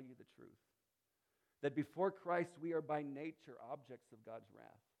lovingly tell you the truth. That before Christ, we are by nature objects of God's wrath.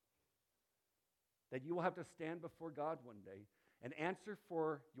 That you will have to stand before God one day and answer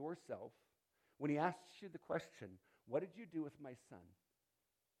for yourself when he asks you the question, what did you do with my son?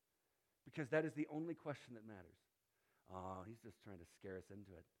 Because that is the only question that matters. Oh, he's just trying to scare us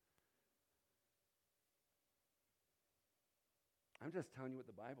into it. I'm just telling you what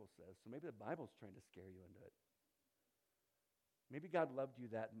the Bible says, so maybe the Bible's trying to scare you into it. Maybe God loved you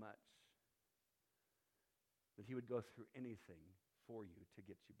that much that he would go through anything for you to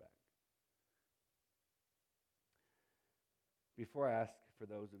get you back. Before I ask for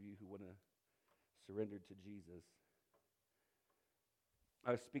those of you who want to surrender to Jesus,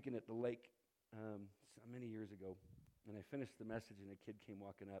 I was speaking at the lake so many years ago, and I finished the message, and a kid came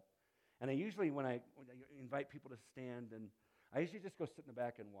walking up. And I usually, when I invite people to stand, and I usually just go sit in the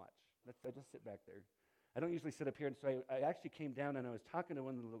back and watch. I just sit back there. I don't usually sit up here, and so I actually came down, and I was talking to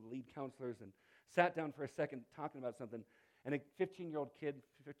one of the lead counselors, and sat down for a second talking about something, and a 15-year-old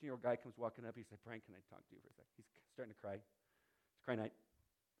guy comes walking up. He said, Brian, can I talk to you for a second? He's starting to cry. It's cry night.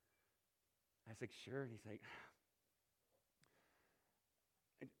 I was like, sure. And he's like,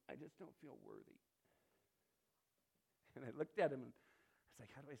 I just don't feel worthy. And I looked at him, and I was like,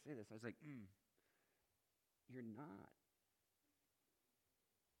 how do I say this? I was like, you're not.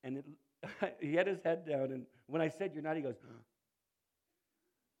 And he had his head down, and when I said you're not, he goes,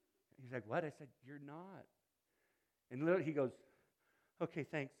 he's like, what? I said, you're not. And literally he goes, okay,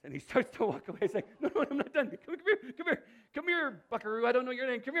 thanks. And he starts to walk away. He's like, no, I'm not done. Come here, buckaroo. I don't know your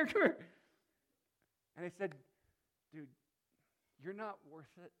name. Come here. And I said, dude, you're not worth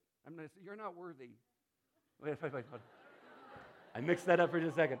it. You're not worthy. Wait. Hold on. I mixed that up for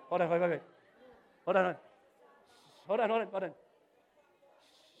just a second. Hold on. Hold on.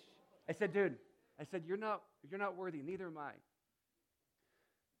 I said, dude, you're not worthy. Neither am I.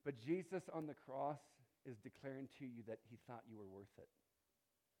 But Jesus on the cross is declaring to you that he thought you were worth it.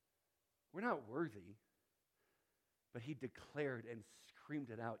 We're not worthy, but he declared and screamed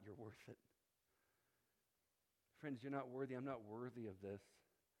it out, you're worth it. Friends, you're not worthy. I'm not worthy of this.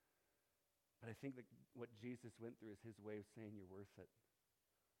 But I think that what Jesus went through is his way of saying you're worth it.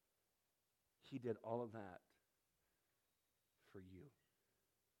 He did all of that for you.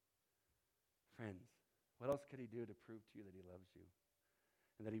 Friends, what else could he do to prove to you that he loves you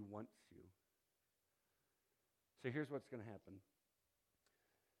and that he wants you? So here's what's going to happen.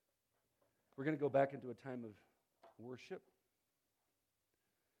 We're going to go back into a time of worship.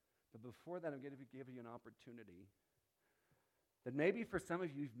 But before that, I'm going to give you an opportunity that maybe for some of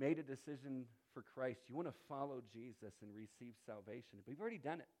you, you've made a decision for Christ. You want to follow Jesus and receive salvation. But you've already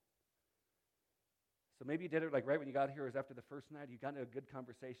done it. So maybe you did it like right when you got here, or it was after the first night. You got into a good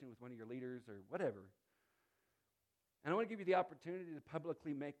conversation with one of your leaders or whatever. And I want to give you the opportunity to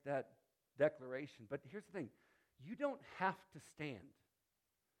publicly make that declaration. But here's the thing. You don't have to stand.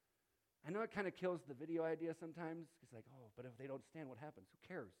 I know it kind of kills the video idea sometimes. It's like, oh, but if they don't stand, what happens? Who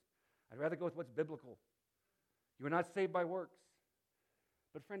cares? I'd rather go with what's biblical. You are not saved by works.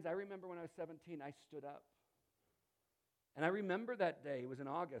 But friends, I remember when I was 17, I stood up. And I remember that day. It was in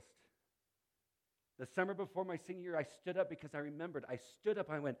August. The summer before my senior year, I stood up because I remembered. I stood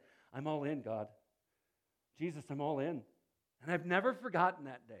up, I went, I'm all in, God. Jesus, I'm all in. And I've never forgotten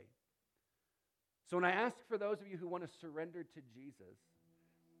that day. So when I ask for those of you who want to surrender to Jesus,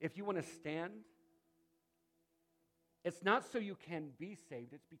 if you want to stand, it's not so you can be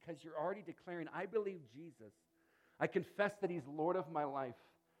saved. It's because you're already declaring, I believe Jesus. I confess that he's Lord of my life.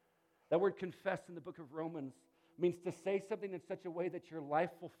 That word confess in the book of Romans means to say something in such a way that your life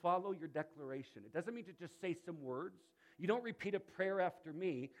will follow your declaration. It doesn't mean to just say some words. You don't repeat a prayer after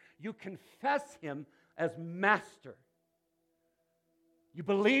me. You confess him as master. You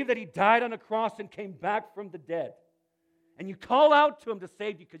believe that he died on a cross and came back from the dead. And you call out to him to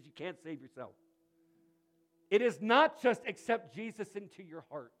save you because you can't save yourself. It is not just accept Jesus into your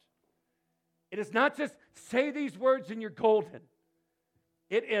heart. It is not just say these words and you're golden.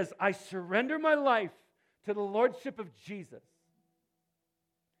 It is, I surrender my life to the lordship of Jesus.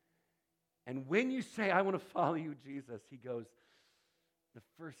 And when you say, I want to follow you, Jesus, he goes, the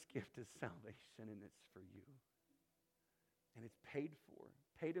first gift is salvation, and it's for you. And it's paid for,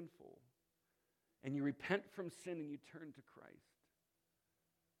 paid in full. And you repent from sin and you turn to Christ.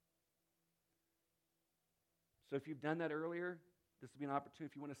 So if you've done that earlier, this will be an opportunity.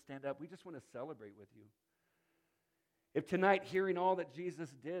 If you want to stand up, we just want to celebrate with you. If tonight, hearing all that Jesus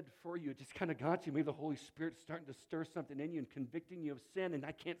did for you, it just kind of got you, maybe the Holy Spirit's starting to stir something in you and convicting you of sin, and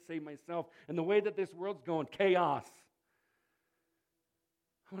I can't save myself, and the way that this world's going, chaos.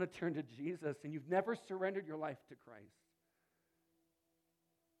 I want to turn to Jesus, and you've never surrendered your life to Christ.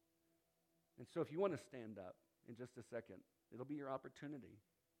 And so if you want to stand up in just a second, it'll be your opportunity.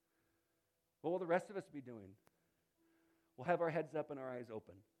 What will the rest of us be doing? We'll have our heads up and our eyes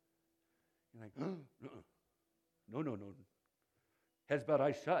open. You're like, no. Heads bowed,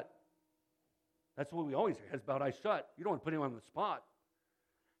 eyes shut. That's what we always hear, heads bowed, eyes shut. You don't want to put him on the spot.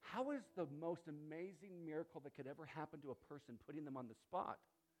 How is the most amazing miracle that could ever happen to a person putting them on the spot?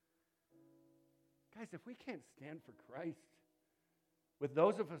 Guys, if we can't stand for Christ, with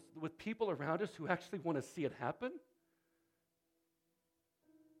those of us, with people around us who actually want to see it happen,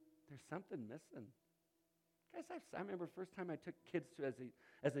 there's something missing. Guys, I remember the first time I took kids to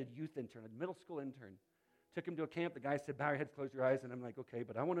as a youth intern, a middle school intern. Took him to a camp. The guy said, bow your heads, close your eyes. And I'm like, okay,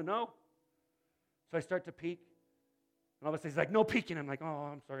 but I want to know. So I start to peek. And all of a sudden, he's like, no peeking. I'm like, oh,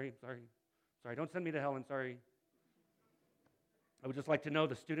 I'm sorry. Don't send me to hell. I'm sorry. I would just like to know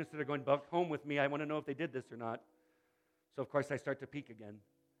the students that are going back home with me, I want to know if they did this or not. So, of course, I start to peek again.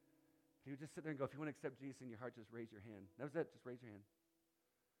 He would just sit there and go, if you want to accept Jesus in your heart, just raise your hand. That was it. Just raise your hand.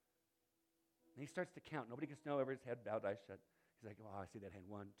 And he starts to count. Nobody gets to know, everybody's head bowed, eyes shut. He's like, oh, I see that hand.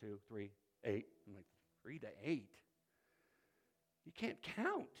 1, 2, 3, 8. I'm like, 3 to 8? You can't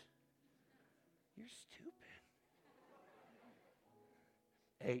count. You're stupid.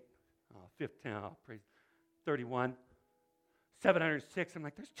 8. Oh, 15. Oh, praise. 31. 706. I'm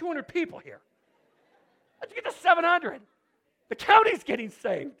like, there's 200 people here. How'd you get to 700? The county's getting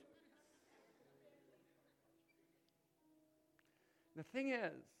saved. The thing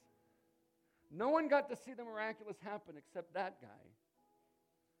is, no one got to see the miraculous happen except that guy.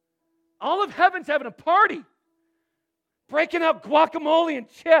 All of heaven's having a party, breaking out guacamole and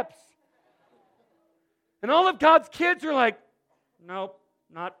chips. And all of God's kids are like, nope,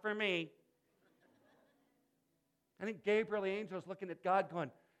 not for me. I think Gabriel the angel is looking at God going,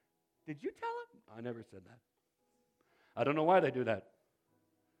 did you tell him? I never said that. I don't know why they do that.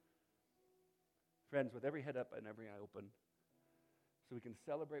 Friends, with every head up and every eye open, so we can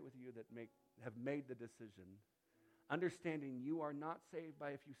celebrate with you that have made the decision, understanding you are not saved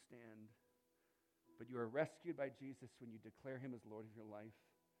by if you stand, but you are rescued by Jesus when you declare him as Lord of your life,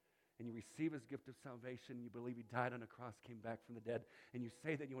 and you receive his gift of salvation, and you believe he died on a cross, came back from the dead, and you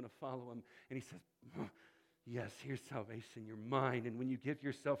say that you want to follow him, and he says, yes, here's salvation, you're mine. And when you give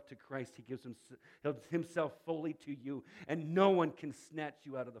yourself to Christ, he gives himself fully to you, and no one can snatch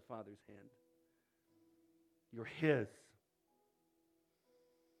you out of the Father's hand. You're his.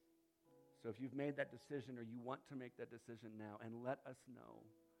 So if you've made that decision or you want to make that decision now, and let us know,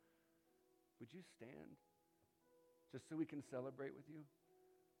 would you stand just so we can celebrate with you?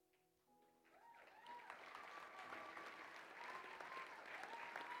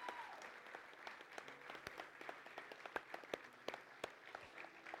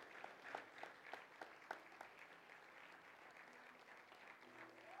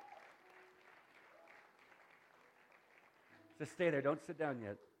 Just stay there. Don't sit down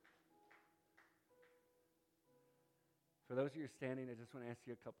yet. For those of you who are standing, I just want to ask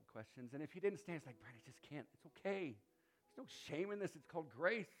you a couple questions. And if you didn't stand, it's like, Brian, I just can't. It's okay. There's no shame in this. It's called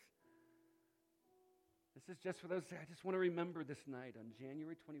grace. This is just for those, I just want to remember this night on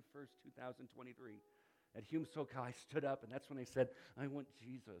January 21st, 2023. At Hume SoCal, I stood up, and that's when I said, I want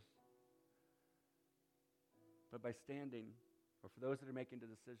Jesus. But by standing, or for those that are making the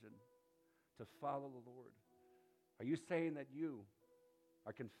decision to follow the Lord, are you saying that you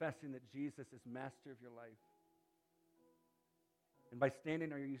are confessing that Jesus is master of your life? And by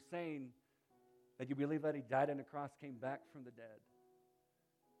standing, are you saying that you believe that he died on the cross, came back from the dead?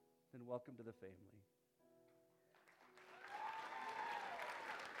 Then welcome to the family.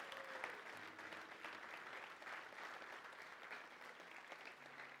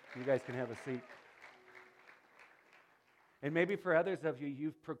 You guys can have a seat. And maybe for others of you,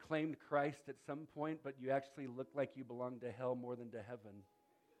 you've proclaimed Christ at some point, but you actually look like you belong to hell more than to heaven.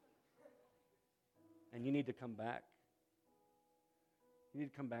 And you need to come back. You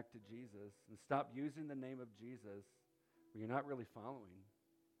need to come back to Jesus and stop using the name of Jesus when you're not really following.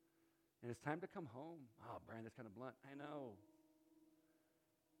 And it's time to come home. Oh, Brian, that's kind of blunt. I know.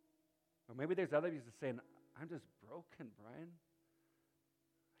 Or maybe there's others that saying, I'm just broken, Brian.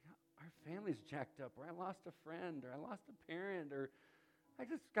 Our family's jacked up, or I lost a friend, or I lost a parent, or I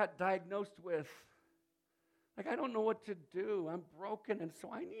just got diagnosed with. Like, I don't know what to do. I'm broken, and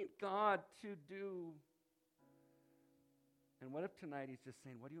so I need God to do. And what if tonight he's just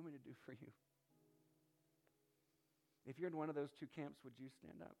saying, what do you want me to do for you? If you're in one of those two camps, would you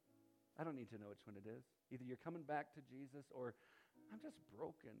stand up? I don't need to know which one it is. Either you're coming back to Jesus, or I'm just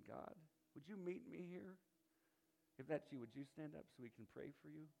broken, God. Would you meet me here? If that's you, would you stand up so we can pray for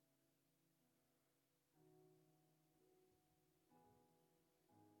you?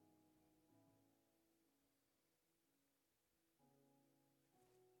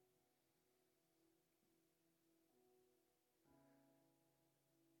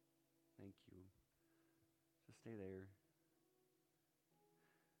 Thank you. Just stay there.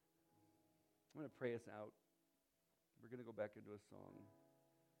 I'm going to pray us out. We're going to go back into a song.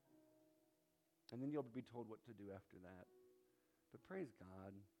 And then you'll be told what to do after that. But praise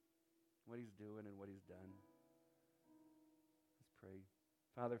God, what he's doing and what he's done. Let's pray.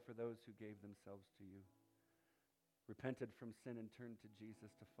 Father, for those who gave themselves to you, repented from sin and turned to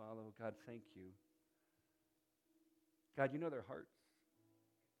Jesus to follow, God, thank you. God, you know their hearts.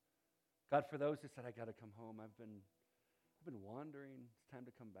 God, for those who said, I got to come home, I've been wandering. It's time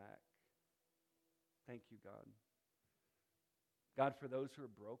to come back. Thank you, God. God, for those who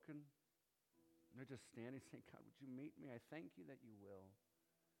are broken, they're just standing saying, God, would you meet me? I thank you that you will.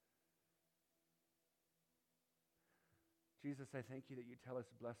 Jesus, I thank you that you tell us,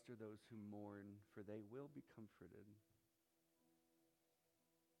 blessed are those who mourn, for they will be comforted.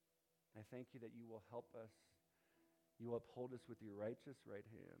 I thank you that you will help us. You will uphold us with your righteous right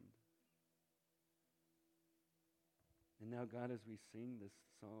hand. And now, God, as we sing this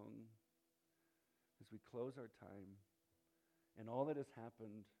song, as we close our time, and all that has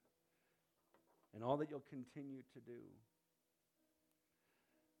happened, and all that you'll continue to do,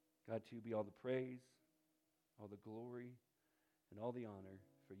 God, to you be all the praise, all the glory, and all the honor,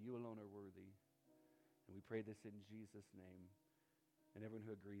 for you alone are worthy. And we pray this in Jesus' name. And everyone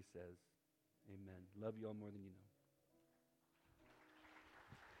who agrees says, amen. Love you all more than you know.